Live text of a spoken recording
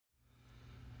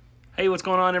Hey, what's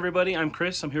going on, everybody? I'm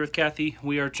Chris. I'm here with Kathy.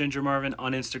 We are Ginger Marvin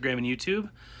on Instagram and YouTube.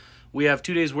 We have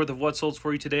 2 days worth of what solds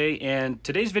for you today, and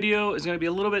today's video is going to be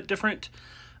a little bit different.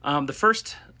 The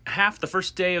first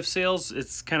day of sales,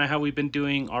 it's kind of how we've been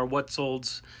doing our what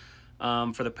solds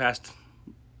for the past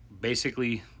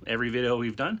basically every video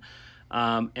we've done.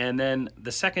 And then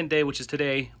the second day, which is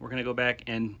today, we're going to go back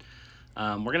and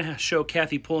we're going to show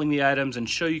Kathy pulling the items and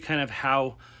show you kind of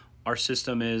how our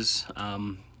system is.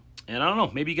 And I don't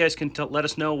know, maybe you guys can let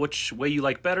us know which way you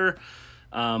like better.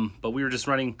 But we were just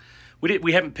running,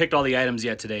 we haven't picked all the items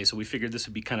yet today, so we figured this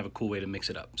would be kind of a cool way to mix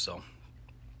it up. So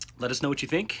let us know what you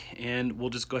think, and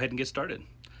we'll just go ahead and get started.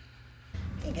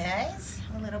 Hey guys,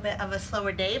 a little bit of a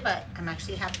slower day, but I'm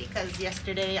actually happy because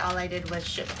yesterday all I did was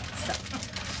ship. So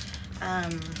I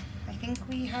think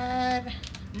we had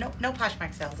no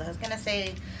Poshmark sales. I was gonna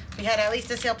say we had at least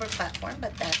a sale per platform,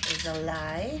 but that is a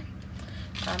lie.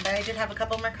 But I did have a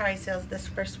couple Mercari sales. This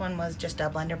first one was just a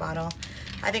blender bottle.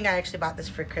 I think I actually bought this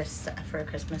for a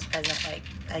Christmas present like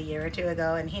a year or two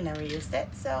ago, and he never used it,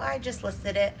 so I just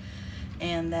listed it,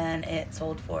 and then it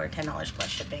sold for $10 plus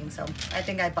shipping. So I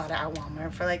think I bought it at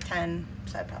Walmart for like 10,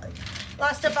 so I probably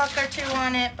lost a buck or two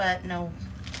on it, but no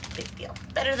big deal.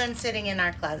 Better than sitting in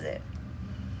our closet.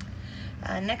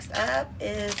 Next up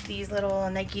is these little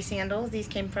Nike sandals. These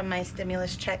came from my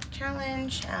stimulus check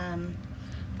challenge.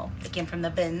 Well, they came from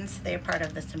the bins. They're part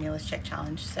of the stimulus check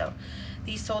challenge. So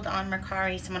these sold on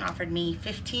Mercari. Someone offered me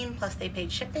 15 plus they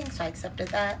paid shipping, so I accepted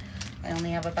that. I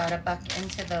only have about a buck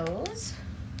into those.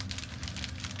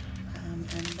 And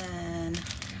then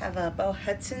have a Bo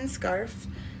Hudson scarf.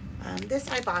 This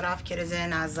I bought off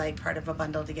Kitizen as like part of a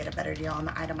bundle to get a better deal on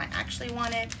the item I actually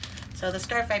wanted. So the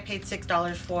scarf I paid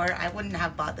 $6 for. I wouldn't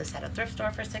have bought this at a thrift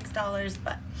store for $6,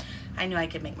 but I knew I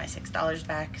could make my $6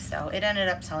 back. So it ended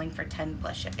up selling for 10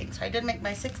 plus shipping. So I did make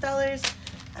my $6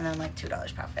 and then like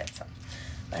 $2 profit. So,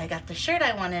 but I got the shirt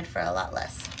I wanted for a lot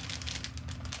less.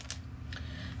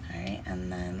 All right,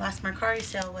 and then last Mercari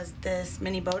sale was this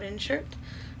mini Bowden shirt.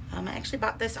 I actually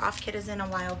bought this off Kitizen a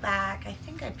while back. I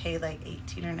think I paid like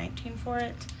 18 or 19 for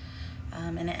it.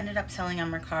 And it ended up selling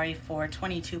on Mercari for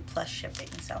 22 plus shipping.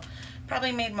 So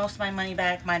probably made most of my money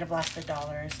back. Might have lost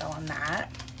 $1 or so on that.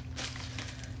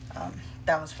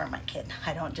 That was for my kid.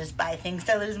 I don't just buy things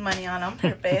to lose money on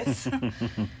purpose.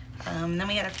 Then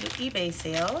we had a few eBay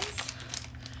sales.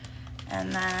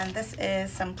 And then this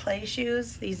is some play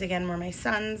shoes. These again were my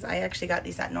son's. I actually got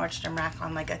these at Nordstrom Rack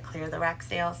on like a clear the rack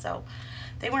sale. So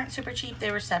they weren't super cheap.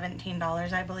 They were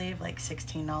 $17, I believe, like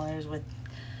 $16 with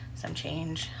some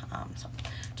change. So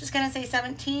just gonna say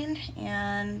 17,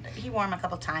 and he wore them a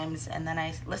couple times, and then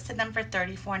I listed them for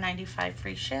 $34.95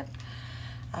 free ship.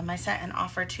 I sent an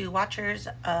offer to watchers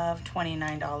of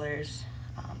 $29,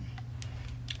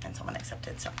 and someone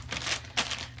accepted. So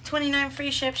 $29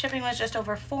 free ship. Shipping was just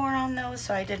over $4 on those,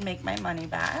 so I did make my money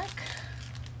back.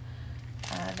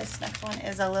 This next one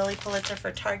is a Lily Pulitzer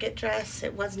for Target dress.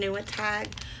 It was new at tag.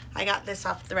 I got this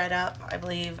off ThredUp. I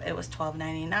believe it was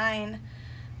 $12.99.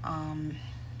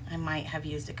 I might have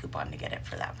used a coupon to get it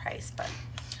for that price, but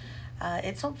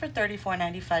it sold for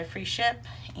 $34.95 free ship,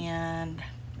 and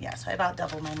yeah, so I about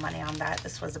doubled my money on that.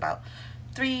 This was about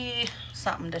 $3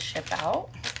 something to ship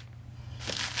out.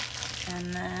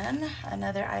 And then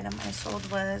another item I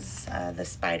sold was the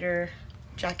spider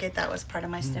jacket that was part of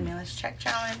my stimulus check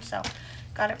challenge. So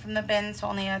got it from the bin, so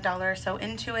only $1 or so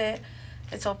into it.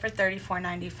 It sold for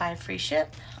 $34.95 free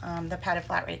ship. The padded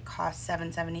flat rate cost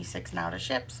 $7.76 now to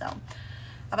ship, so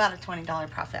about a $20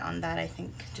 profit on that. I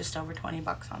think just over 20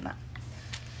 bucks on that.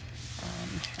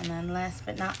 And then last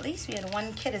but not least, we had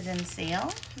one Kitizen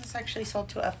sale. This actually sold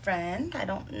to a friend. I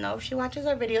don't know if she watches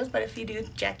our videos, but if you do,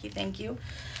 Jackie, thank you.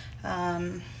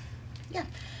 Yeah,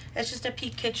 it's just a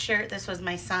Peak Kid shirt. This was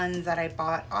my son's that I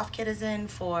bought off Kitizen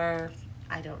for,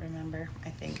 I don't remember, I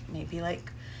think maybe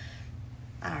like,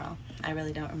 I don't know, I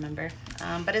really don't remember.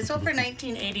 But it sold for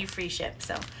 $19.80 free ship.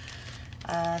 So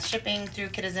shipping through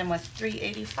Kitizen was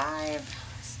 $3.85.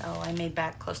 So I made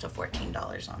back close to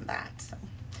 $14 on that. So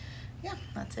yeah,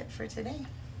 that's it for today.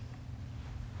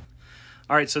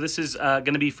 All right, so this is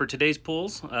going to be for today's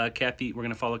pulls. Kathy, we're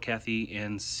going to follow Kathy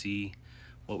and see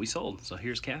what we sold. So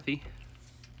here's Kathy.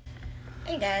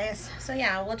 Hey guys, so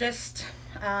yeah, we'll just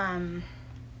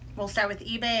we'll start with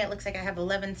eBay. It looks like I have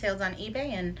 11 sales on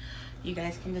eBay, and you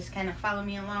guys can just kind of follow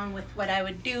me along with what I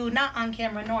would do not on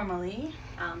camera normally.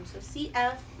 So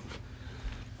CF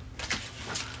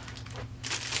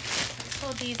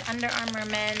sold these Under Armour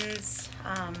men's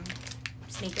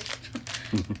sneakers.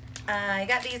 I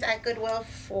got these at Goodwill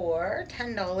for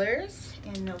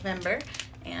 $10 in November.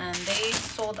 and they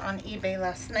sold on eBay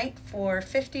last night for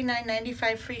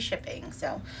 $59.95 free shipping.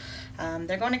 So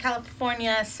they're going to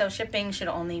California, so shipping should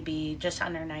only be just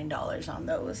under $9 on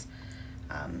those.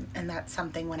 And that's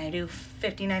something, when I do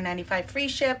 $59.95 free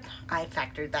ship, I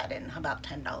factored that in, about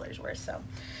 $10 worth. So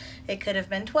it could have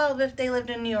been $12 if they lived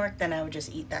in New York, then I would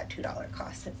just eat that $2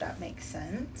 cost, if that makes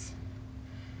sense.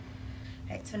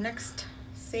 All right, so next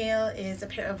sale is a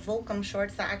pair of Volcom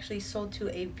shorts that actually sold to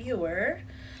a viewer.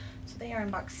 So they are in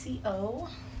box CO.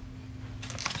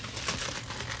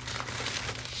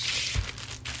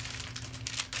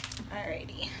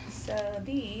 Alrighty, so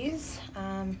these,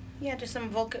 yeah, just some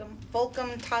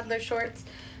Volcom toddler shorts.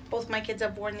 Both my kids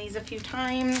have worn these a few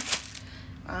times.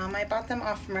 I bought them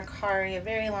off Mercari a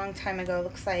very long time ago.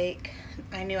 Looks like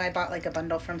I knew I bought like a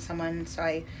bundle from someone, so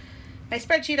my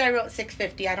spreadsheet I wrote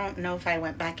 $6.50. I don't know if I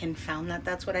went back and found that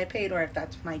that's what I paid, or if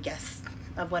that's my guess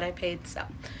of what I paid. So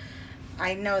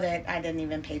I know that I didn't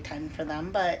even pay $10 for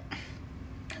them, but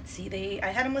let's see, I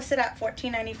had them listed at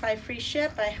 $14.95 free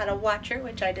ship. I had a watcher,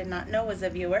 which I did not know was a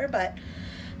viewer, but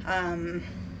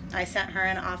I sent her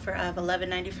an offer of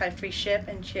 $11.95 free ship,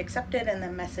 and she accepted, and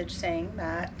then message saying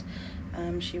that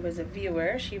she was a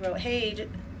viewer. She wrote, "Hey,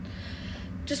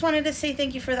 just wanted to say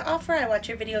thank you for the offer. I watch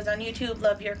your videos on YouTube.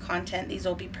 Love your content. These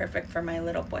will be perfect for my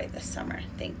little boy this summer.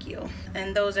 Thank you."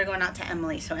 And those are going out to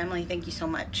Emily. So Emily, thank you so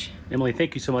much. Emily,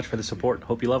 thank you so much for the support.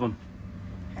 Hope you love them.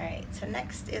 Alright, so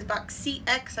next is box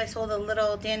CX. I sold a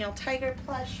little Daniel Tiger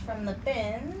plush from the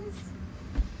bins.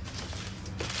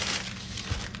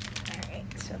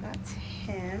 Alright, so that's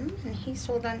him. And he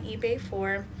sold on eBay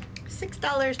for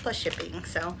 $6 plus shipping.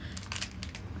 So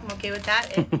I'm okay with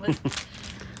that. It was,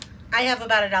 I have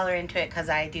about $1 into it because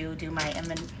I do my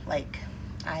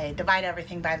I divide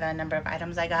everything by the number of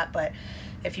items I got. But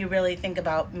if you really think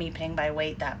about me paying by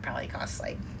weight, that probably costs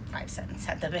like 5 cents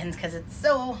at the bins because it's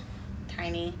so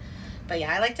tiny. But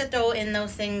yeah, I like to throw in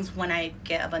those things when I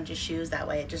get a bunch of shoes. That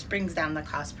way it just brings down the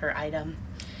cost per item,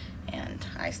 and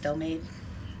I still made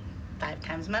 5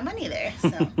 times my money there. So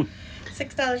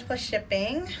 $6 plus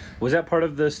shipping. Was that part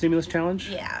of the stimulus challenge?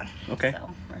 Yeah. Okay. So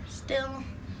we're still,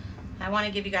 I want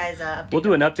to give you guys a update. We'll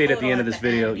do an update at the end of this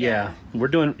video. Yeah.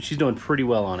 She's doing pretty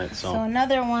well on it. So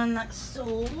another one that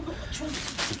sold, which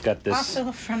was we've got this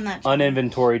also from that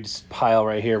uninventoried pile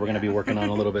right here we're going to be working on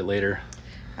a little bit later.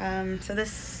 So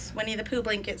this Winnie the Pooh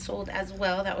blanket sold as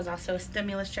well. That was also a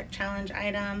stimulus check challenge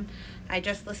item. I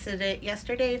just listed it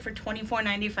yesterday for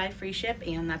 $24.95 free ship,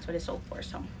 and that's what it sold for.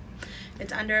 So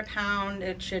it's under a pound.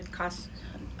 It should cost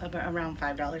around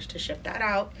 $5 to ship that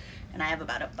out, and I have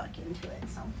about $1 into it.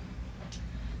 So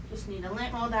just need to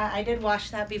lint roll that. I did wash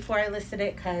that before I listed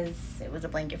it because it was a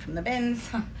blanket from the bins.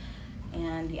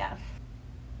 And yeah,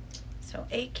 so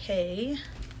AK.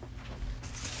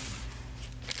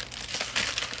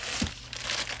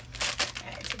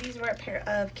 These were a pair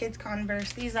of kids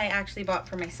Converse. These I actually bought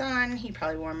for my son. He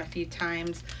probably wore them a few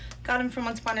times. Got them from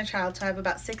Once Upon a Child, so I have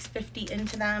about $6.50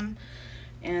 into them.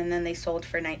 And then they sold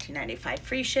for $19.95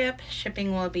 free ship.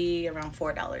 Shipping will be around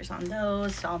 $4 on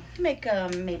those. So I'll make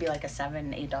maybe like a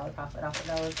 $7-8 profit off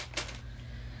of those.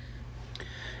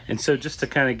 And so just to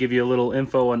kind of give you a little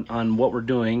info on what we're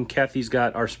doing, Kathy's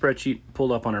got our spreadsheet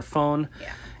pulled up on her phone.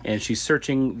 Yeah. And she's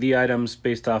searching the items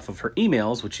based off of her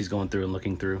emails, which she's going through and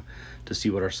looking through to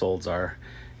see what our solds are.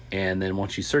 And then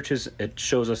once she searches, it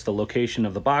shows us the location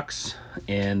of the box,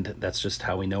 and that's just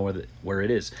how we know where it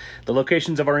is. The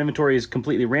locations of our inventory is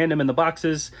completely random in the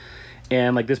boxes,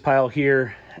 and like this pile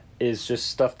here is just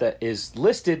stuff that is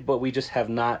listed, but we just have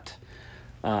not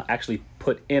actually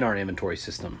put in our inventory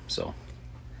system. So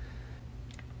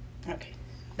okay,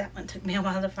 that one took me a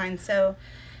while to find. So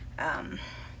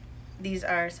these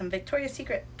are some Victoria's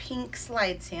Secret pink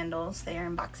slide sandals. They are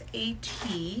in box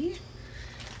AT.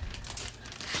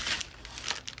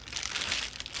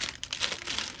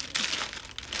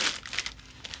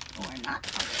 Or not.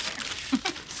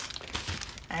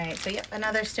 Alright, so yep,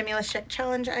 another stimulus check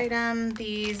challenge item.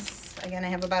 These, again, I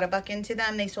have about $1 into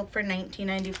them. They sold for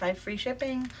 $19.95 free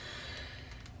shipping.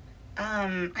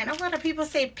 I know a lot of people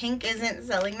say pink isn't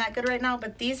selling that good right now,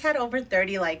 but these had over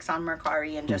 30 likes on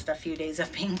Mercari in just a few days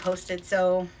of being posted.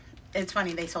 So it's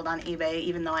funny, they sold on eBay,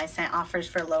 even though I sent offers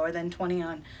for lower than 20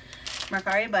 on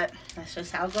Mercari, but that's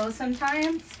just how it goes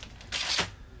sometimes.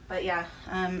 But yeah,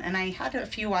 and I had a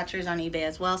few watchers on eBay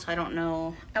as well, so I don't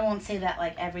know. I won't say that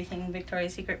like everything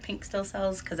Victoria's Secret pink still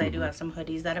sells, because I do have some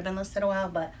hoodies that have been listed a while,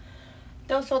 but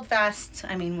those sold fast.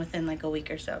 I mean, within like a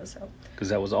week or so. Because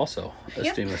that was also a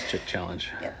stimulus check challenge.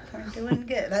 Yep, we're doing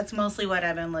good. That's mostly what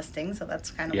I've been listing, so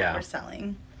that's kind of what we're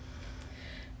selling.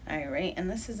 All right, and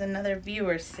this is another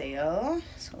viewer sale.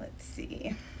 So let's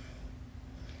see.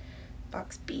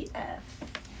 box BF down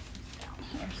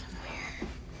here somewhere.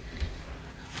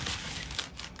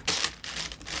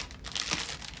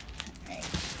 All right.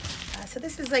 So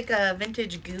this is like a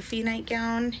vintage Goofy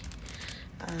nightgown.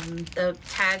 The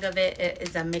tag of it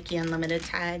is a Mickey Unlimited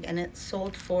tag, and it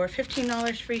sold for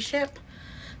 $15 free ship.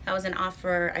 That was an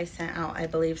offer I sent out, I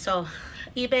believe. So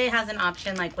eBay has an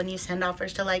option, like when you send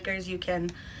offers to likers, you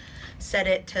can set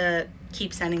it to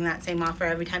keep sending that same offer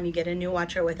every time you get a new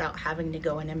watcher without having to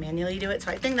go in and manually do it.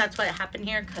 So I think that's what happened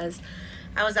here, because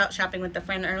I was out shopping with a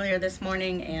friend earlier this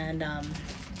morning, and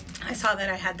I saw that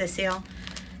I had this sale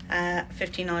at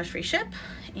 $15 free ship,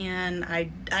 and I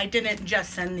didn't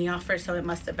just send the offer, so it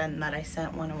must have been that I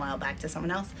sent one a while back to someone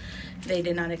else. They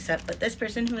did not accept, but this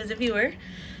person, who is a viewer,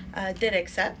 did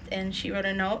accept, and she wrote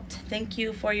a note. Thank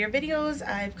you for your videos.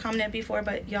 I've commented before,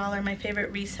 but y'all are my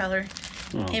favorite reseller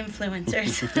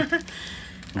influencers.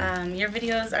 Your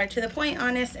videos are to the point,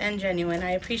 honest, and genuine.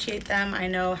 I appreciate them. I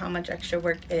know how much extra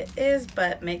work it is,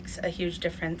 but makes a huge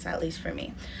difference, at least for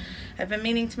me. I've been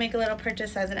meaning to make a little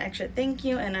purchase as an extra thank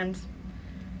you, and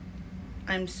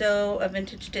I'm so a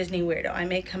vintage Disney weirdo. I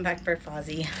may come back for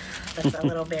Fozzie. That's a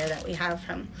little bear that we have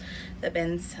from the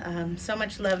bins. So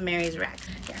much love, Mary's rack.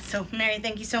 Yeah, so Mary,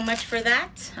 thank you so much for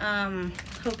that.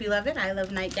 Hope you love it. I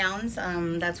love nightgowns.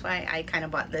 That's why I kind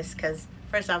of bought this, because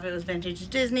first off, it was vintage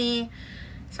Disney,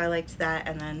 so I liked that,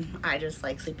 and then I just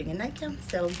like sleeping in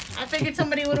nightgowns, so I figured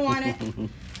somebody would want it.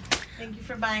 Thank you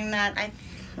for buying that.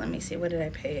 Let me see, what did I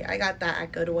pay? I got that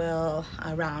at Goodwill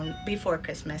around before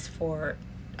Christmas for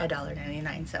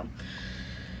 $1.99. So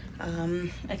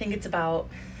I think it's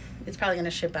probably gonna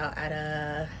ship out at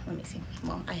a, let me see,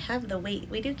 well, I have the weight.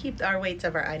 We do keep our weights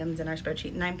of our items in our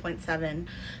spreadsheet, 9.7.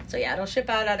 So yeah, it'll ship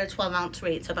out at a 12-ounce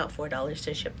weight, so about $4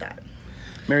 to ship that.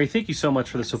 Mary, thank you so much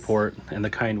for the support and the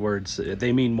kind words.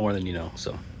 They mean more than you know.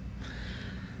 So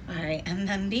all right, and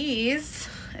then these,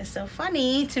 it's so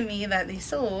funny to me that they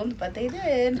sold, but they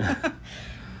did.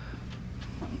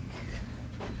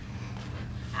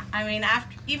 I mean,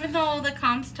 even though the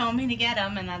comps told me to get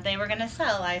them and that they were going to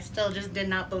sell, I still just did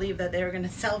not believe that they were going to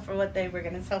sell for what they were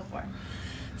going to sell for.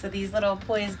 So these little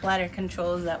poised bladder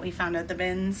controls that we found at the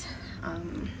bins,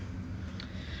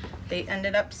 they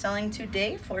ended up selling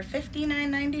today for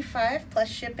 $59.95 plus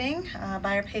shipping.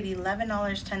 Buyer paid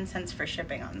 $11.10 for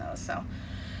shipping on those. So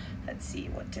let's see,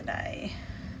 what did I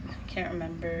can't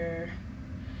remember.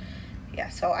 Yeah,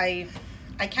 so I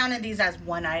counted these as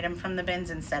one item from the bins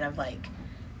instead of like,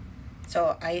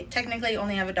 so I technically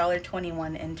only have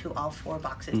 $1.21 into all 4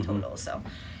 boxes total. So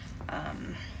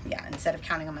yeah, instead of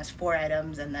counting them as 4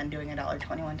 items and then doing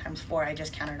 $1.21 times 4, I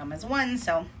just counted them as 1.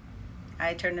 So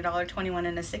I turned $1.21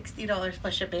 into $60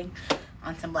 plus shipping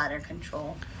on some bladder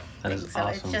control. That is so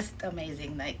awesome. It's just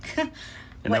amazing, like.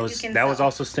 And that was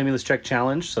also stimulus check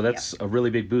challenge, so that's a really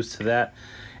big boost to that.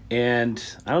 And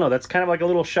I don't know, that's kind of like a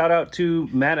little shout out to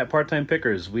Matt at Part Time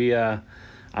Pickers. We I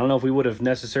don't know if we would have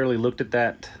necessarily looked at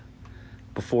that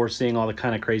before seeing all the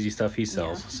kind of crazy stuff he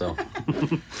sells. So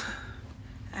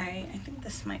I think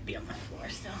this might be on the floor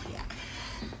still. Yeah.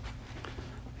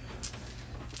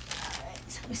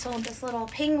 Alright, so we sold this little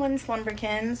penguin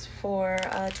slumberkins for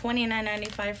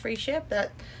 $29.95 free ship.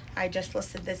 That I just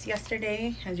listed this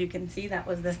yesterday. As you can see, that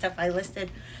was the stuff I listed,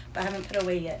 but I haven't put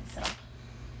away yet. So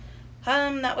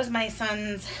that was my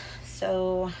son's,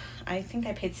 so I think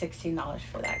I paid $16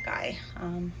 for that guy.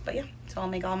 But yeah, so I'll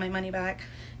make all my money back.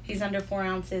 He's under 4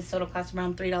 ounces, so it'll cost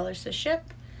around $3 to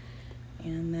ship,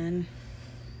 and then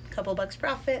a couple bucks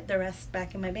profit, the rest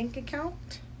back in my bank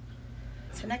account.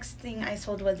 So next thing I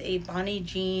sold was a Bonnie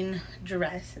Jean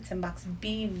dress. It's in box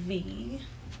BV.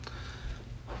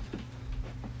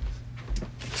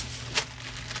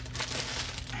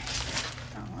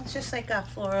 It's just like a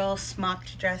floral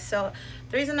smocked dress. So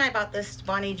the reason I bought this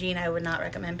Bonnie Jean, I would not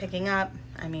recommend picking up.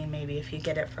 I mean, maybe if you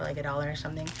get it for like $1 or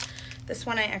something. This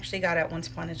one I actually got at Once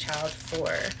Upon a Child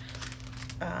for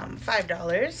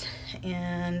 $5,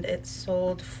 and it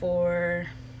sold for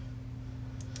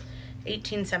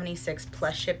 $18.76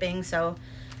 plus shipping. So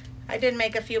I did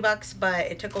make a few bucks, but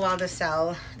it took a while to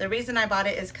sell. The reason I bought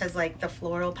it is because like the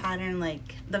floral pattern,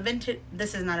 like the vintage,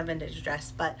 this is not a vintage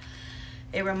dress, but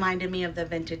it reminded me of the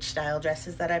vintage style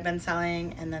dresses that I've been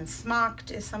selling, and then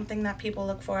smocked is something that people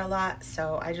look for a lot,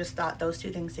 so I just thought those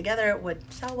two things together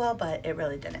would sell well, but it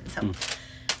really didn't. So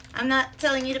I'm not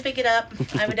telling you to pick it up.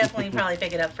 I would definitely probably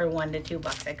pick it up for $1 to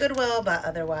 $2 at Goodwill, but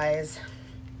otherwise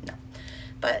no.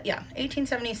 But yeah,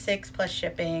 $18.76 plus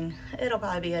shipping. It'll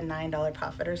probably be a $9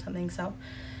 profit or something, so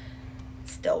it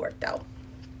still worked out.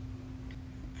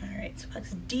 All right, so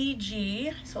that's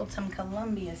DG. I sold some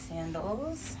Columbia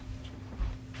sandals.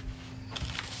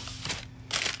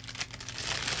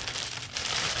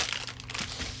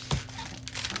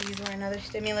 these were another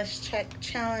stimulus check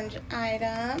challenge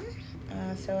item.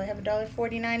 So I have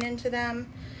 $1.49 into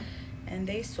them, and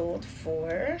they sold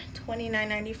for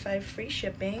 $29.95 free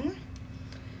shipping.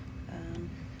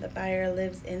 The buyer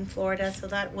lives in Florida, so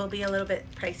that will be a little bit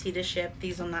pricey to ship.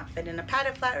 These will not fit in a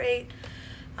padded flat rate.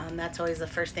 That's always the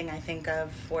first thing I think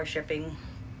of for shipping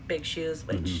big shoes,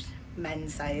 which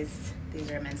men's size, these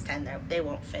are men's 10, they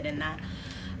won't fit in that.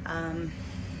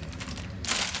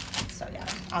 So yeah,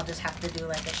 I'll just have to do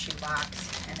like a shoe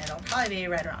box, and it'll probably be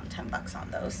right around 10 bucks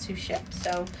on those to ship.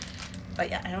 So,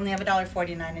 but yeah, I only have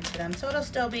 $1.49 into them, so it'll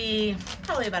still be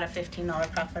probably about a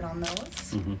 $15 profit on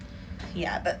those.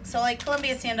 Yeah, but so like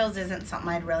Columbia sandals isn't something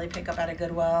I'd really pick up at a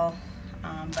Goodwill,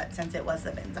 but since it was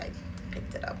the bins, I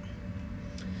picked it up.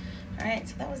 All right,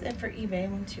 so that was it for eBay.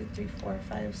 1, 2, 3, 4,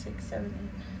 5, 6, 7,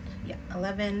 8. Yeah,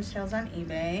 11 sales on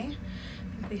eBay.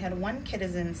 I think we had 1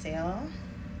 Kitizen sale.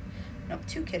 No,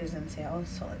 2 Kitizen sales.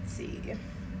 So let's see.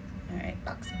 All right,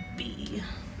 box B.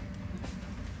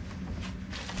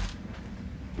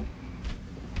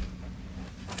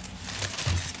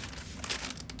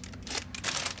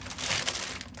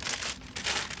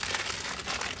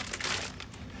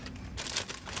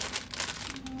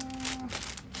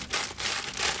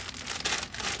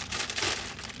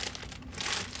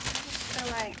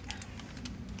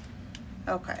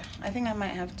 Okay, I think I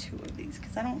might have 2 of these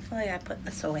because I don't feel like I put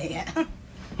this away yet.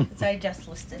 Because I just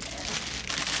listed it.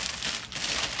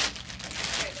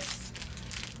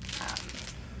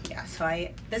 Yeah, so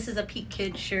this is a Peak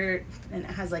Kid shirt, and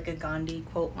it has like a Gandhi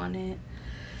quote on it.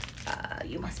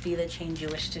 You must be the change you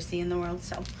wish to see in the world.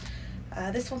 So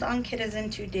this sold on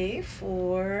Kitizen today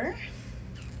for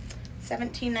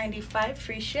 $17.95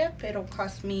 free ship. It'll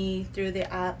cost me through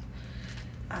the app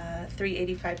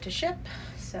 $3.85 to ship.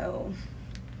 So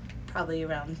probably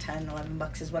around 10, 11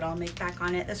 bucks is what I'll make back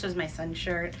on it. This was my son's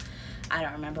shirt. I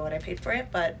don't remember what I paid for it,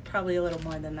 but probably a little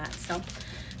more than that. So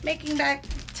making back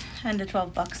 10 to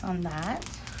 12 bucks on that.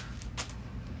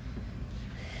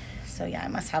 So yeah, I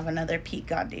must have another Pete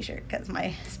Gandhi shirt because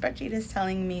my spreadsheet is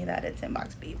telling me that it's in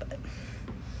box B, but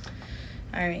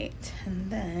all right.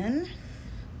 And then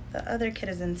the other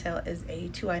Kitizen sale is a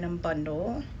 2-item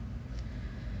bundle.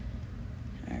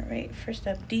 All right, first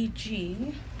up,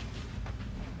 DG.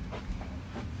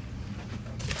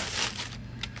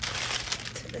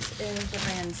 So this is the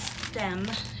brand Stem.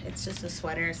 It's just a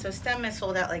sweater. So Stem is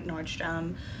sold out like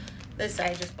Nordstrom. This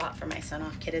I just bought for my son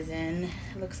off Kitizen.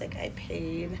 It looks like I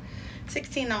paid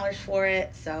 $16 for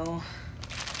it. So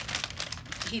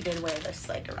he did wear this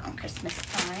like around Christmas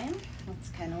time. That's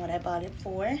kind of what I bought it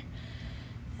for.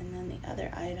 And then the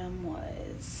other item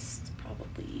was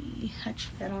probably,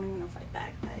 actually, I don't even know if I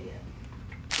bagged that yet.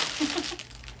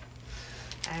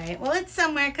 All right, well, it's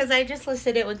somewhere because I just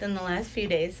listed it within the last few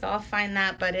days, so I'll find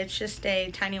that, but it's just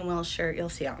a Tiny Will shirt. You'll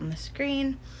see it on the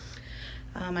screen.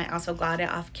 I also got it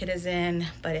off Kitizen,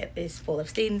 but it is full of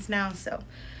stains now, so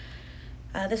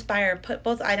this buyer put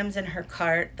both items in her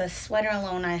cart. The sweater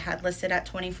alone I had listed at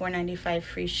 $24.95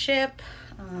 free ship.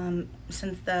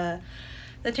 Since the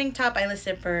tank top I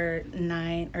listed for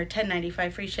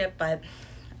 $10.95 free ship, but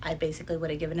I basically would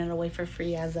have given it away for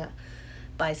free as a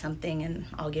buy something and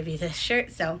I'll give you this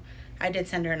shirt. So I did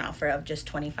send her an offer of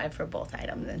just $25 for both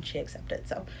items, and she accepted.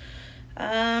 So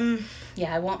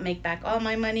yeah, I won't make back all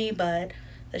my money, but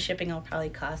the shipping will probably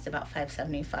cost about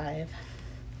 $5.75.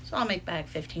 So I'll make back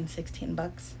 15, 16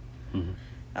 bucks.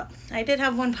 Oh, I did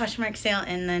have one Poshmark sale,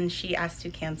 and then she asked to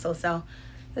cancel. So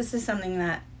this is something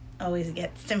that always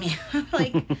gets to me.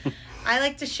 Like, I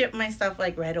like to ship my stuff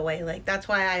like right away. Like, that's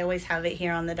why I always have it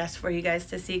here on the desk for you guys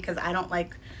to see, because I don't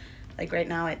like right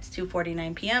now it's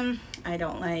 2:49 p.m. I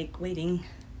don't like waiting.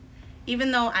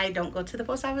 Even though I don't go to the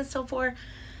post office till 4,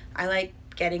 I like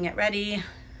getting it ready,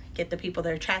 get the people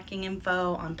their tracking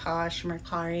info on Posh,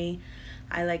 Mercari.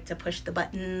 I like to push the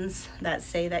buttons that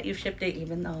say that you've shipped it,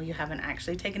 even though you haven't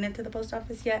actually taken it to the post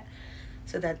office yet,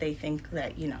 so that they think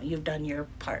that, you know, you've done your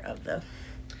part of the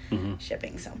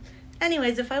shipping. So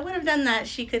anyways, if I would have done that,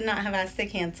 she could not have asked to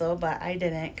cancel, but I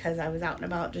didn't because I was out and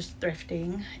about just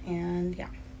thrifting. And yeah,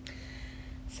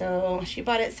 so she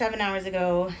bought it 7 hours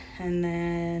ago, and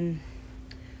then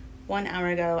 1 hour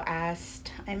ago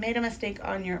asked, I made a mistake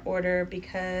on your order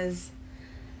because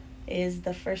it is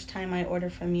the first time I order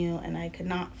from you, and I could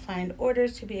not find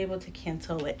orders to be able to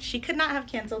cancel, which she could not have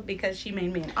canceled because she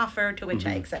made me an offer to which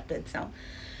I accepted. So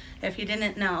if you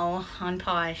didn't know, on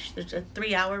Posh, there's a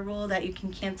 3-hour rule that you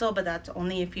can cancel, but that's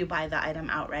only if you buy the item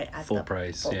outright at full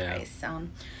price.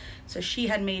 So she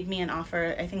had made me an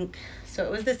offer, I think, so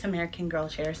it was this American Girl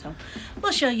chair, so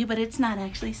we'll show you, but it's not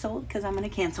actually sold because I'm going to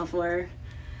cancel for her.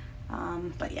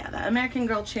 But yeah, the American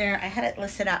Girl chair, I had it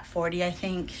listed at 40, I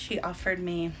think. She offered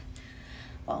me,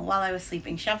 well, while I was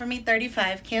sleeping, she offered me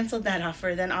 35, canceled that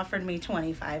offer, then offered me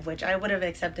 25, which I would have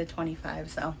accepted 25.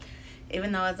 So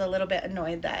even though I was a little bit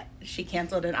annoyed that she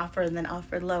canceled an offer and then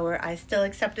offered lower, I still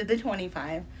accepted the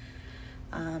 25.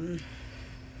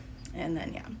 And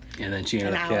then, yeah. And then she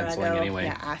ended up canceling anyway.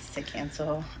 Yeah, asked to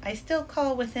cancel. I still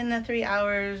call within the 3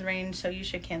 hours range, so you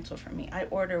should cancel for me. I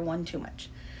order one too much.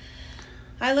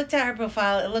 I looked at her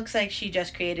profile. It looks like she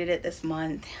just created it this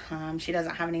month. She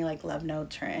doesn't have any, like, love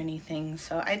notes or anything.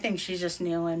 So I think she's just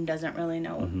new and doesn't really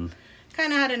know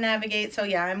kind of how to navigate. So,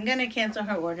 yeah, I'm going to cancel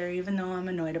her order, even though I'm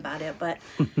annoyed about it. But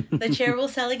the chair will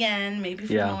sell again, maybe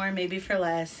for more, maybe for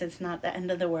less. It's not the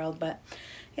end of the world, but...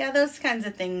 yeah, those kinds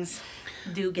of things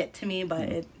do get to me, but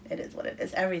it is what it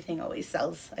is. Everything always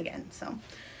sells again, so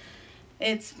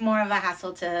it's more of a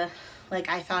hassle to, like,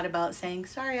 I thought about saying,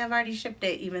 sorry, I've already shipped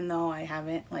it, even though I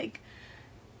haven't. Like,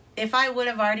 if I would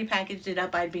have already packaged it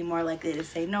up, I'd be more likely to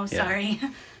say, no, sorry.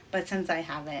 But since I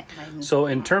haven't, So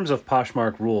in terms of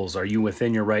Poshmark rules, are you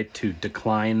within your right to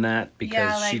decline that?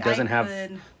 Because she doesn't have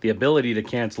the ability to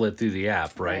cancel it through the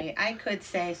app, right? I could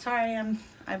say, sorry,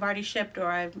 I've already shipped,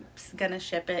 or I'm gonna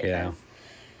ship it. Yeah.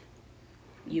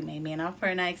 You made me an offer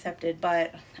and I accepted,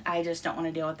 but I just don't want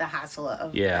to deal with the hassle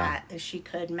of that. She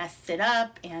could mess it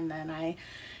up, and then I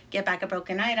get back a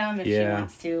broken item if she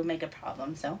wants to make a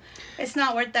problem. So it's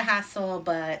not worth the hassle,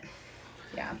 but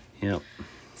yeah. Yep.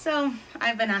 So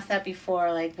I've been asked that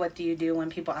before, like, what do you do when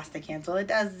people ask to cancel? It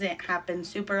doesn't happen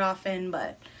super often,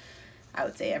 but I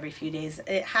would say every few days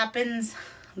it happens.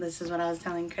 This is what I was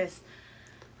telling Chris.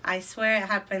 I swear it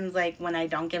happens, like, when I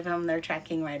don't give them their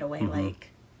tracking right away. Like,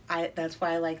 that's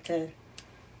why I like to,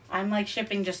 I'm, like,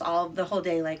 shipping just the whole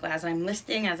day. Like, as I'm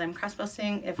listing, as I'm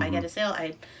cross-posting, if I get a sale,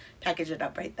 I package it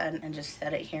up right then and just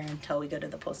set it here until we go to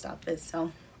the post office.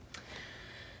 So,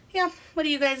 yeah. What do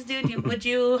you guys do? Would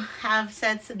you have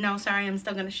said, no, sorry, I'm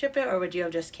still going to ship it, or would you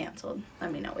have just canceled?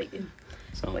 Let me know what you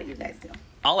guys do.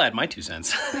 I'll add my 2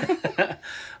 cents.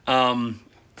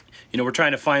 You know, we're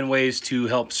trying to find ways to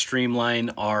help streamline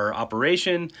our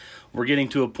operation. We're getting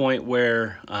to a point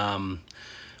where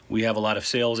we have a lot of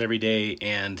sales every day,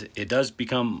 and it does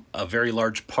become a very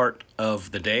large part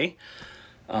of the day.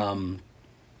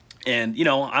 And, you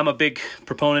know, I'm a big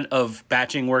proponent of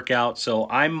batching workout, so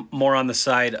I'm more on the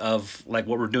side of, like,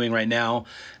 what we're doing right now,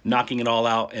 knocking it all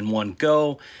out in one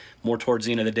go, more towards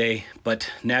the end of the day.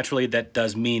 But naturally, that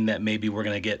does mean that maybe we're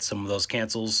going to get some of those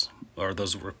cancels or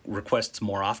those requests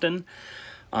more often.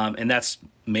 And that's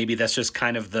just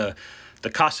kind of the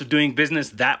cost of doing business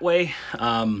that way.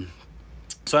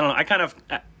 So I don't know. I kind of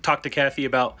talked to Kathy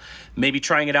about maybe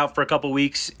trying it out for a couple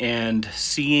weeks and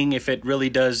seeing if it really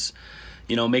does,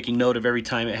 you know, making note of every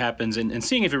time it happens and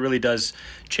seeing if it really does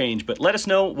change. But let us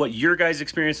know what your guys'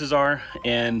 experiences are,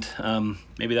 and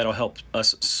maybe that'll help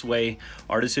us sway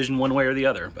our decision one way or the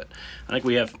other. But I think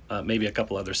we have maybe a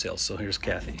couple other sales. So here's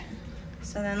Kathy.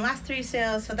 So then last 3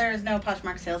 sales, so there is no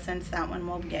Poshmark sale since that one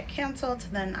will get canceled. So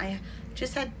then I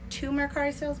just had 2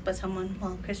 Mercari sales, but someone,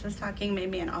 while Chris was talking, made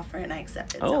me an offer and I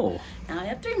accepted. Oh. So now I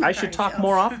have 3 Mercari I should talk sales.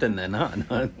 more often then, huh?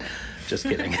 No, just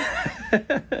kidding. All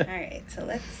right, so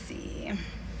let's see.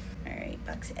 All right,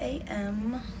 Bucks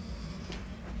AM.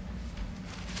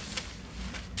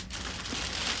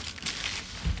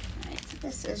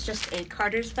 This is just a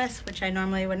Carter's vest, which I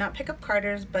normally would not pick up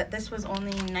Carter's, but this was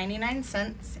only 99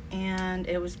 cents, and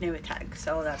it was new at tag,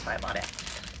 so that's why I bought it.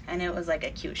 And it was like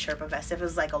a cute Sherpa vest. If it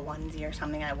was like a onesie or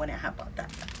something, I wouldn't have bought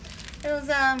that. It was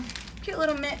a cute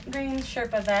little mint green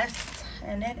Sherpa vest,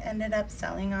 and it ended up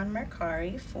selling on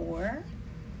Mercari for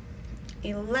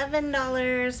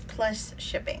 $11 plus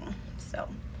shipping. So,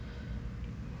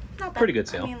 not bad. Pretty good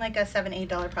sale. I mean, like a $7,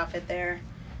 $8 profit there.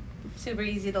 Super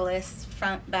easy to list,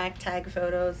 front, back, tag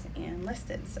photos, and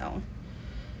listed. So, all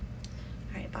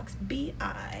right, box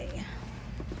BI.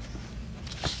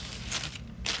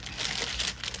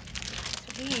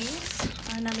 So these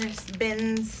are another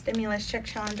bin stimulus check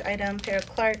challenge item, pair of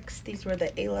Clarks. These were the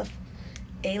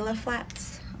Ayla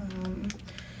flats.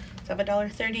 So I have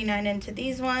 $1.39 into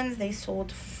these ones. They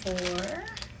sold for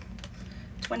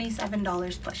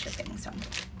 $27 plus shipping. So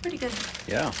pretty good.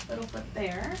 Yeah. Little flip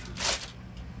there.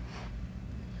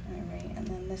 Alright, and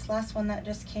then this last one that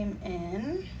just came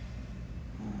in,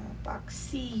 box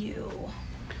CU.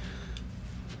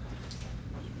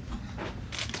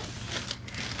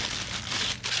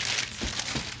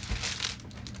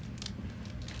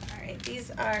 Alright, these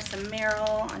are some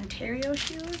Merrill Ontario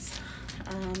shoes.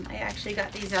 I actually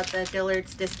got these at the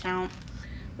Dillard's discount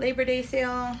Labor Day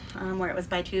sale, where it was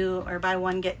buy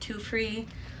 1 get 2 free.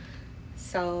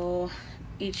 So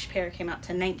each pair came out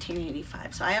to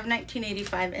 $19.85. So I have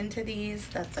 $19.85 into these.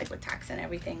 That's like with tax and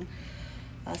everything.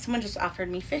 Someone just offered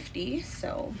me $50,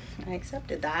 so I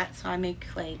accepted that. So I make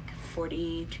like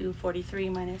 $42,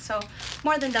 $43 minus. So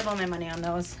more than double my money on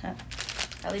those.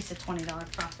 At least a $20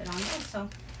 profit on those. So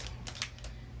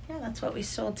yeah, that's what we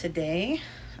sold today.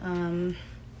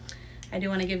 I do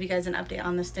want to give you guys an update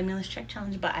on the stimulus check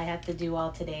challenge, but I have to do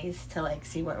all today's to like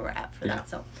see where we're at for that.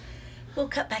 So we'll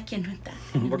cut back in with that.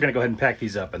 We're gonna go ahead and pack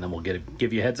these up, and then we'll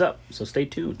give you a heads up. So stay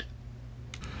tuned.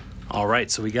 All right,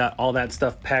 so we got all that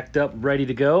stuff packed up, ready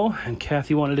to go, and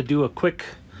Kathy wanted to do a quick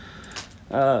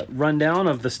rundown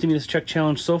of the stimulus check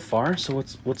challenge so far. So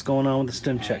what's going on with the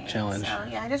stim check challenge? So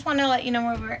yeah, I just want to let you know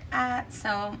where we're at.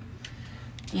 So,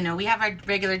 you know, we have our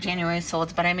regular January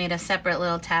solds, but I made a separate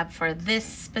little tab for this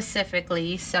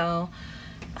specifically. So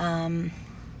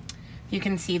you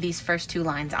can see these first two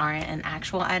lines aren't an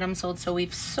actual item sold. So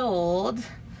we've sold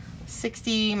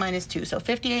 60 minus 2. So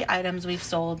 58 items we've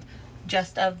sold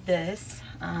just of this.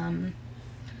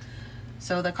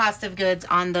 So the cost of goods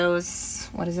on those,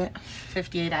 what is it?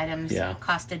 58 items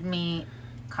cost me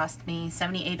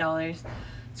 $78.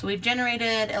 So we've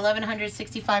generated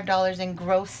 $1,165 in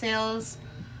gross sales.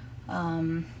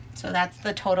 So that's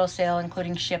the total sale,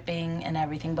 including shipping and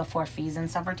everything before fees and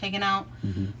stuff are taken out.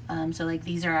 So like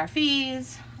these are our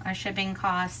fees, our shipping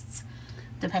costs,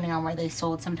 depending on where they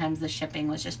sold. Sometimes the shipping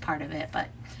was just part of it. But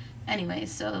anyway,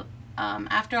 so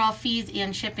after all fees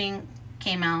and shipping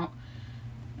came out,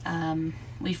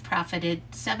 we've profited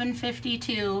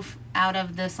 $752 out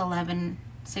of this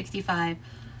 $1,165,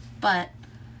 but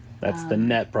that's the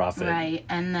net profit, right?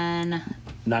 And then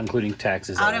not including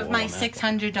taxes. Out of my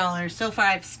 $600, so far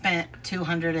I've spent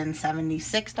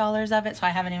 $276 of it, so I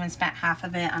haven't even spent half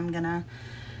of it. I'm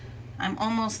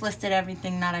almost listed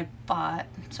everything that I bought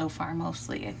so far,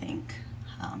 mostly I think.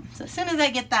 So as soon as I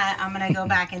get that, I'm gonna go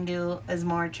back and do as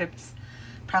more trips.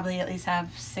 Probably at least have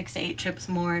 6 to 8 trips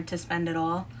more to spend it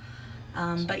all.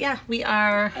 But yeah, we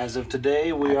are, as of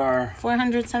today, we are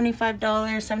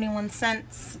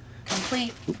 $475.71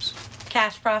 complete.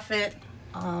 Cash profit.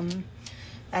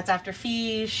 That's after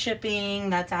fees, shipping,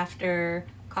 that's after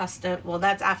cost of, well,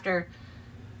 that's after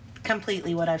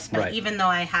completely what I've spent, even though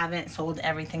I haven't sold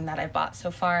everything that I've bought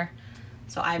so far.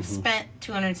 So I've spent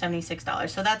 $276.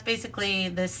 So that's basically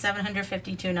this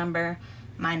 752 number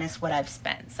minus what I've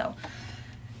spent. So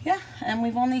yeah, and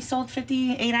we've only sold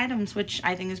 58 items, which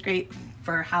I think is great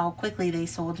for how quickly they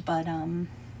sold, but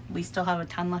we still have a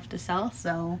ton left to sell,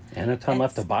 so and a ton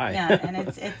left to buy. Yeah, and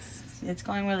it's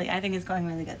going really, I think it's going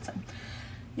really good. So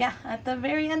yeah, at the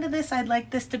very end of this, I'd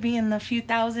like this to be in the few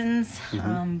thousands,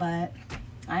 but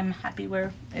I'm happy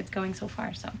where it's going so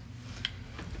far. So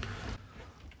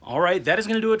all right, that is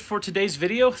going to do it for today's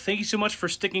video. Thank you so much for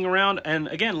sticking around, and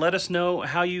again, let us know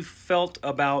how you felt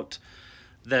about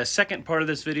the second part of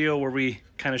this video where we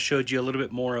kind of showed you a little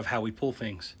bit more of how we pull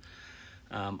things.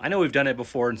 I know we've done it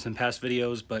before in some past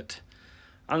videos, but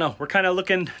I don't know. We're kind of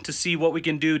looking to see what we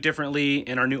can do differently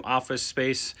in our new office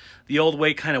space. The old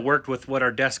way kind of worked with what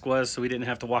our desk was, so we didn't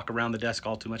have to walk around the desk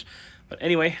all too much. But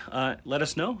anyway, let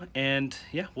us know, and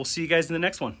yeah, we'll see you guys in the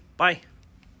next one. Bye.